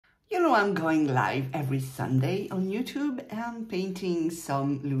know I'm going live every Sunday on YouTube and painting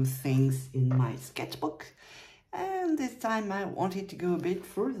some loose things in my sketchbook. And this time I wanted to go a bit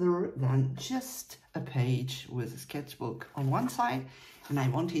further than just a page with a sketchbook on one side, and I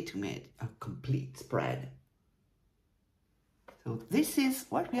wanted to make a complete spread. So this is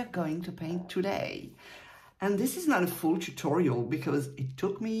what we are going to paint today. And this is not a full tutorial because it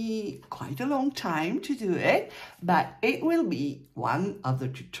took me quite a long time to do it, but it will be one of the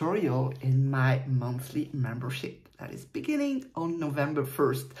tutorial in my monthly membership that is beginning on November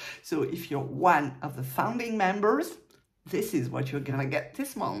 1st. So if you're one of the founding members, this is what you're gonna get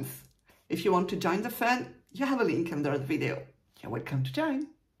this month. If you want to join the fun, you have a link under the video. You're welcome to join.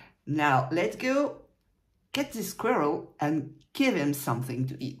 Now let's go get this squirrel and give him something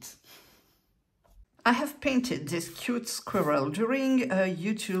to eat. I have painted this cute squirrel during a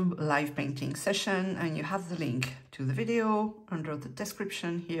YouTube live painting session, and you have the link to the video under the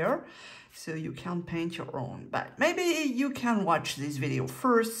description here, so you can paint your own. But maybe you can watch this video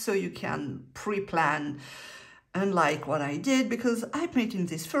first so you can pre-plan, unlike what I did, because I painted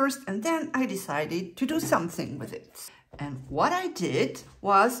this first and then I decided to do something with it. And what I did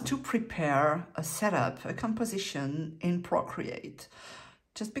was to prepare a setup, a composition in Procreate.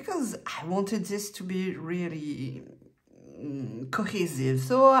 Just because I wanted this to be really cohesive.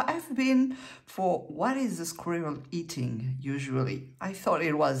 So I've been for what is the squirrel eating usually. I thought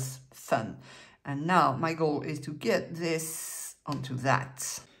it was fun. And now my goal is to get this onto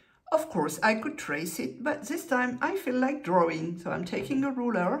that. Of course, I could trace it, but this time I feel like drawing. So I'm taking a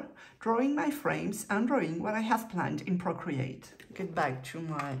ruler, drawing my frames and drawing what I have planned in Procreate. Get back to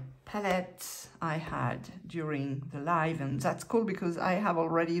my palette I had during the live, and that's cool because I have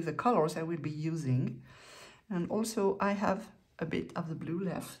already the colors I will be using. And also I have a bit of the blue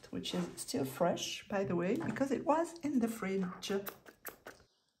left, which is still fresh, by the way, because it was in the fridge.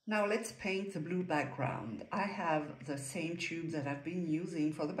 Now let's paint the blue background. I have the same tube that I've been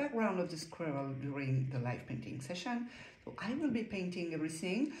using for the background of the squirrel during the live painting session. So I will be painting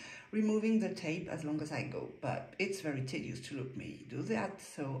everything, removing the tape as long as I go, but it's very tedious to look me do that,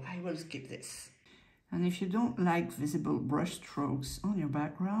 so I will skip this. And if you don't like visible brush strokes on your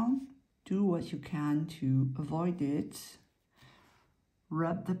background, do what you can to avoid it.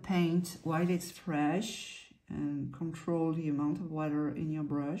 Rub the paint while it's fresh and control the amount of water in your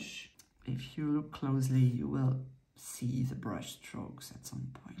brush. If you look closely, you will see the brush strokes at some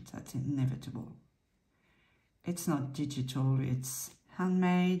point. That's inevitable. It's not digital, it's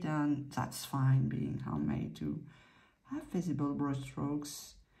handmade, and that's fine being handmade to have visible brush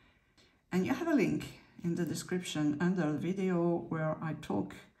strokes. And you have a link in the description under the video where I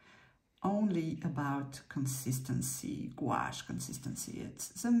talk only about consistency, gouache consistency. It's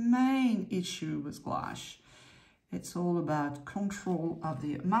the main issue with gouache. It's all about control of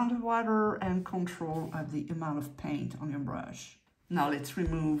the amount of water and control of the amount of paint on your brush. Now let's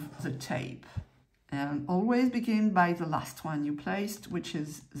remove the tape. And always begin by the last one you placed, which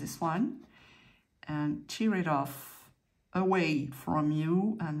is this one, and tear it off away from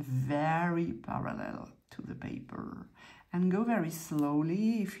you and very parallel to the paper. And go very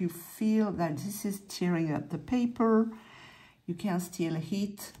slowly. If you feel that this is tearing up the paper, you can still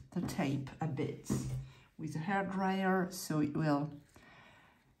heat the tape a bit with a hairdryer, so it will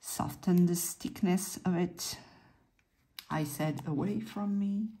soften the thickness of it. I said away from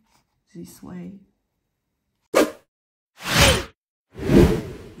me, this way.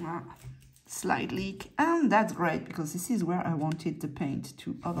 Slight leak, and that's great because this is where I wanted the paint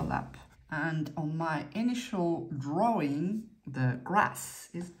to overlap. And on my initial drawing, the grass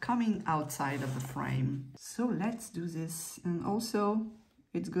is coming outside of the frame. So let's do this. And also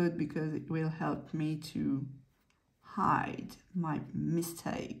it's good because it will help me to hide my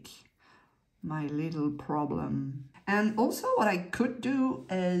mistake, my little problem. And also what I could do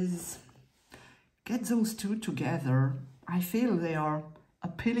is get those two together. I feel they are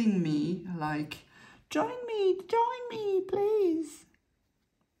appealing me, like, join me, please.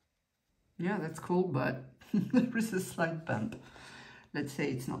 Yeah, that's cool, but there is a slight bump. Let's say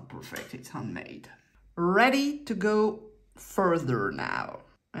it's not perfect, it's handmade. Ready to go further now.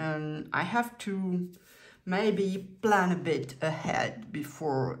 And I have to maybe plan a bit ahead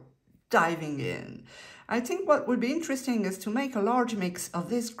before diving in. I think what would be interesting is to make a large mix of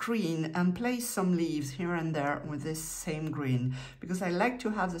this green and place some leaves here and there with this same green, because I like to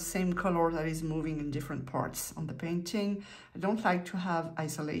have the same color that is moving in different parts on the painting. I don't like to have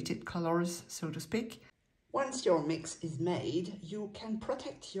isolated colors, so to speak. Once your mix is made, you can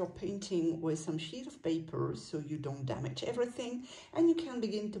protect your painting with some sheet of paper so you don't damage everything, and you can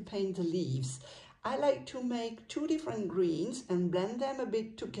begin to paint the leaves. I like to make two different greens and blend them a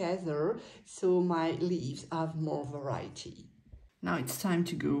bit together so my leaves have more variety. Now it's time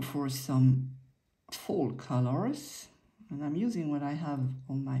to go for some fall colors. And I'm using what I have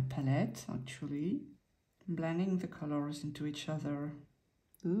on my palette, actually. Blending the colors into each other.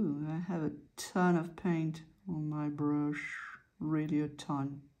 Ooh, I have a ton of paint on my brush. Really a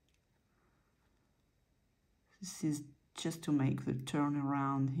ton. This is just to make the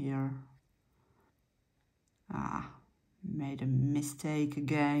turnaround here. Made a mistake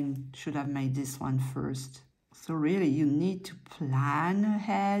again. Should have made this one first. So really you need to plan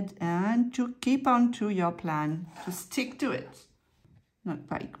ahead and to keep on to your plan, to stick to it. Not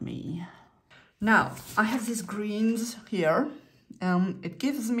like me. Now, I have these greens here. It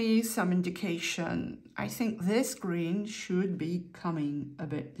gives me some indication. I think this green should be coming a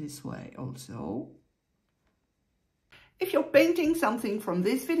bit this way also. If you're painting something from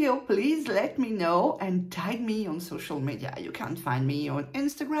this video, please let me know and tag me on social media. You can find me on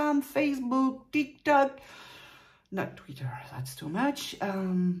Instagram, Facebook, TikTok, not Twitter, that's too much,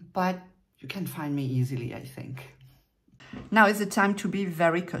 but you can find me easily, I think. Now is the time to be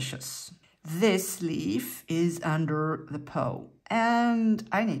very cautious. This leaf is under the paw, and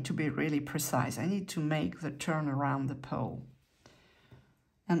I need to be really precise. I need to make the turn around the paw.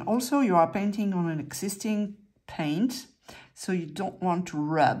 And also you are painting on an existing paint, so you don't want to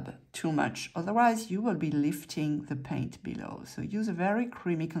rub too much, otherwise you will be lifting the paint below. So use a very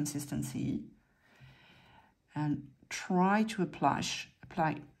creamy consistency and try to apply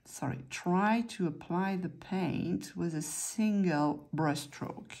the paint with a single brush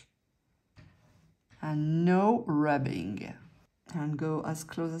stroke and no rubbing. And go as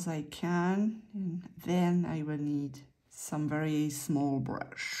close as I can, and then I will need some very small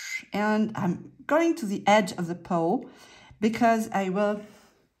brush. And I'm going to the edge of the paw because I will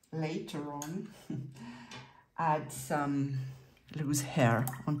later on add some loose hair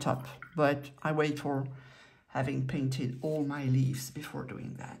on top, but I wait for having painted all my leaves before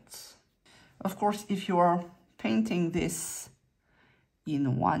doing that. Of course, if you are painting this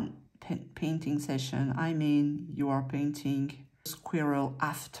in one painting session, I mean you are painting Squirrel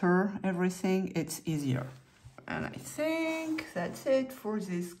after everything, it's easier. And I think that's it for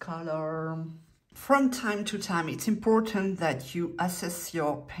this color. From time to time, it's important that you assess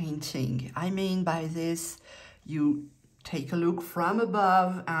your painting. I mean by this, you take a look from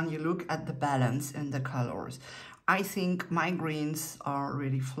above and you look at the balance and the colors. I think my greens are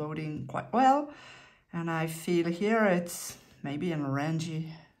really floating quite well. And I feel here it's maybe an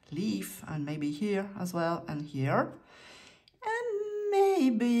orangey leaf, and maybe here as well, and here. And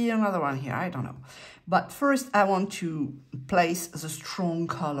maybe another one here, I don't know. But first I want to place the strong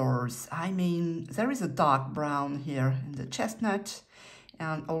colors. I mean, there is a dark brown here in the chestnut,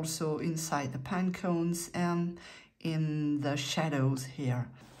 and also inside the pine cones and in the shadows here.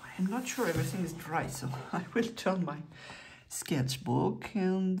 I'm not sure everything is dry, so I will turn my sketchbook,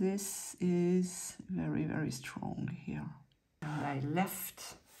 and this is very, very strong here. And I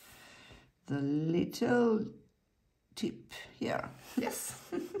left the little tip here. Yes.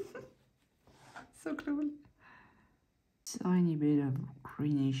 So cool. Tiny bit of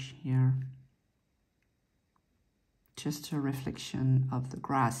greenish here. Just a reflection of the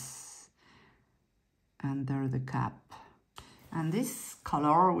grass under the cap. And this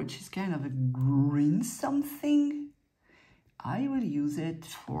color, which is kind of a green something, I will use it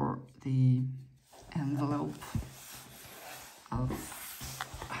for the envelope of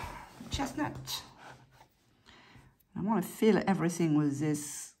chestnut. I want to fill everything with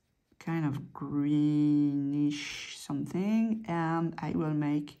this kind of greenish something, and I will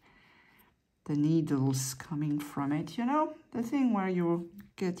make the needles coming from it, you know, the thing where you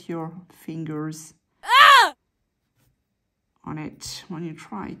get your fingers on it when you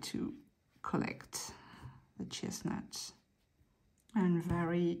try to collect the chestnut, and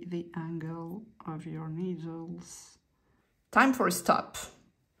vary the angle of your needles. Time for a stop.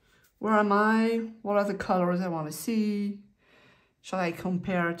 Where am I? What are the colors I want to see? Shall I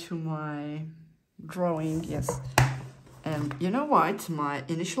compare to my drawing? Yes. And you know what? My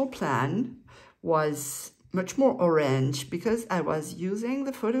initial plan was much more orange because I was using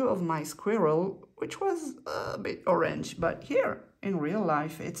the photo of my squirrel, which was a bit orange, but here in real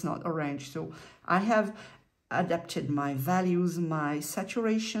life it's not orange. So I have adapted my values, my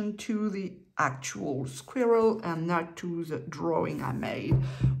saturation to the actual squirrel and not to the drawing I made,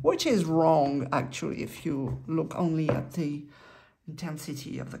 which is wrong actually if you look only at the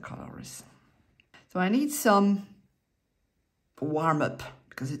intensity of the colors. So I need some warm up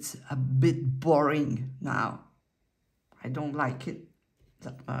because it's a bit boring now. I don't like it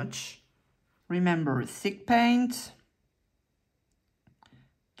that much Remember, thick paint.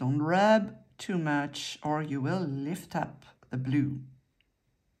 Don't rub too much or you will lift up the blue.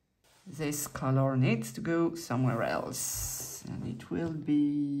 This color needs to go somewhere else, and it will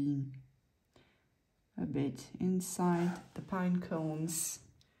be a bit inside the pine cones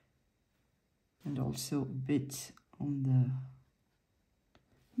and also a bit on the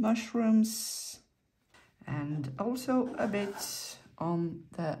mushrooms and also a bit on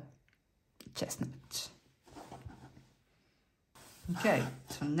the chestnut. Okay,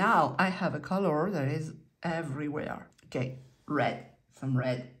 so now I have a color that is everywhere. Okay, red, some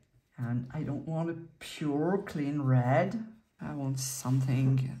red. And I don't want a pure, clean red. I want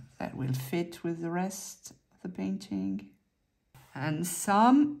something that will fit with the rest of the painting. And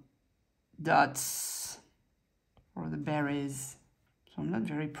some dots for the berries. So I'm not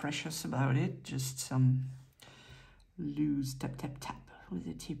very precious about it, just some loose tap, tap, tap with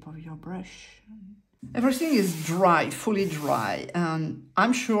the tip of your brush. Everything is dry, fully dry, and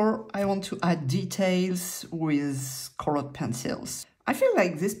I'm sure I want to add details with colored pencils. I feel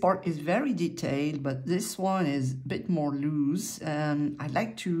like this part is very detailed, but this one is a bit more loose, and I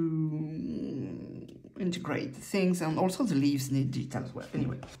like to integrate things, and also the leaves need detail as well.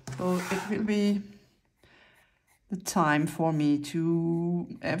 Anyway, so it will be the time for me to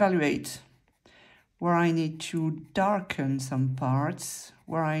evaluate where I need to darken some parts,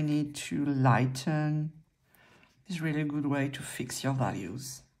 where I need to lighten. It's really a good way to fix your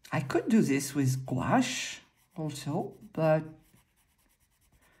values. I could do this with gouache also, but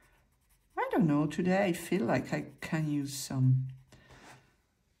I don't know, today I feel like I can use some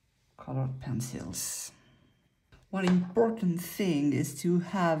colored pencils. One important thing is to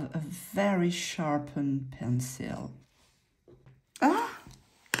have a very sharpened pencil. Ah!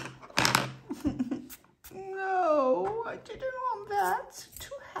 No, I didn't want that to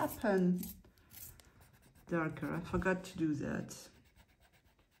happen. Darker, I forgot to do that.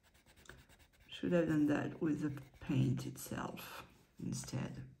 Should have done that with the paint itself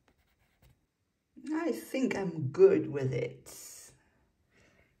instead. I think I'm good with it.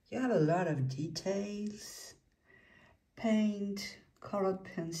 You have a lot of details, paint, colored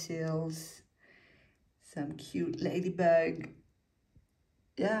pencils, some cute ladybug.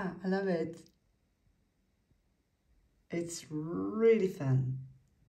 Yeah, I love it. It's really fun.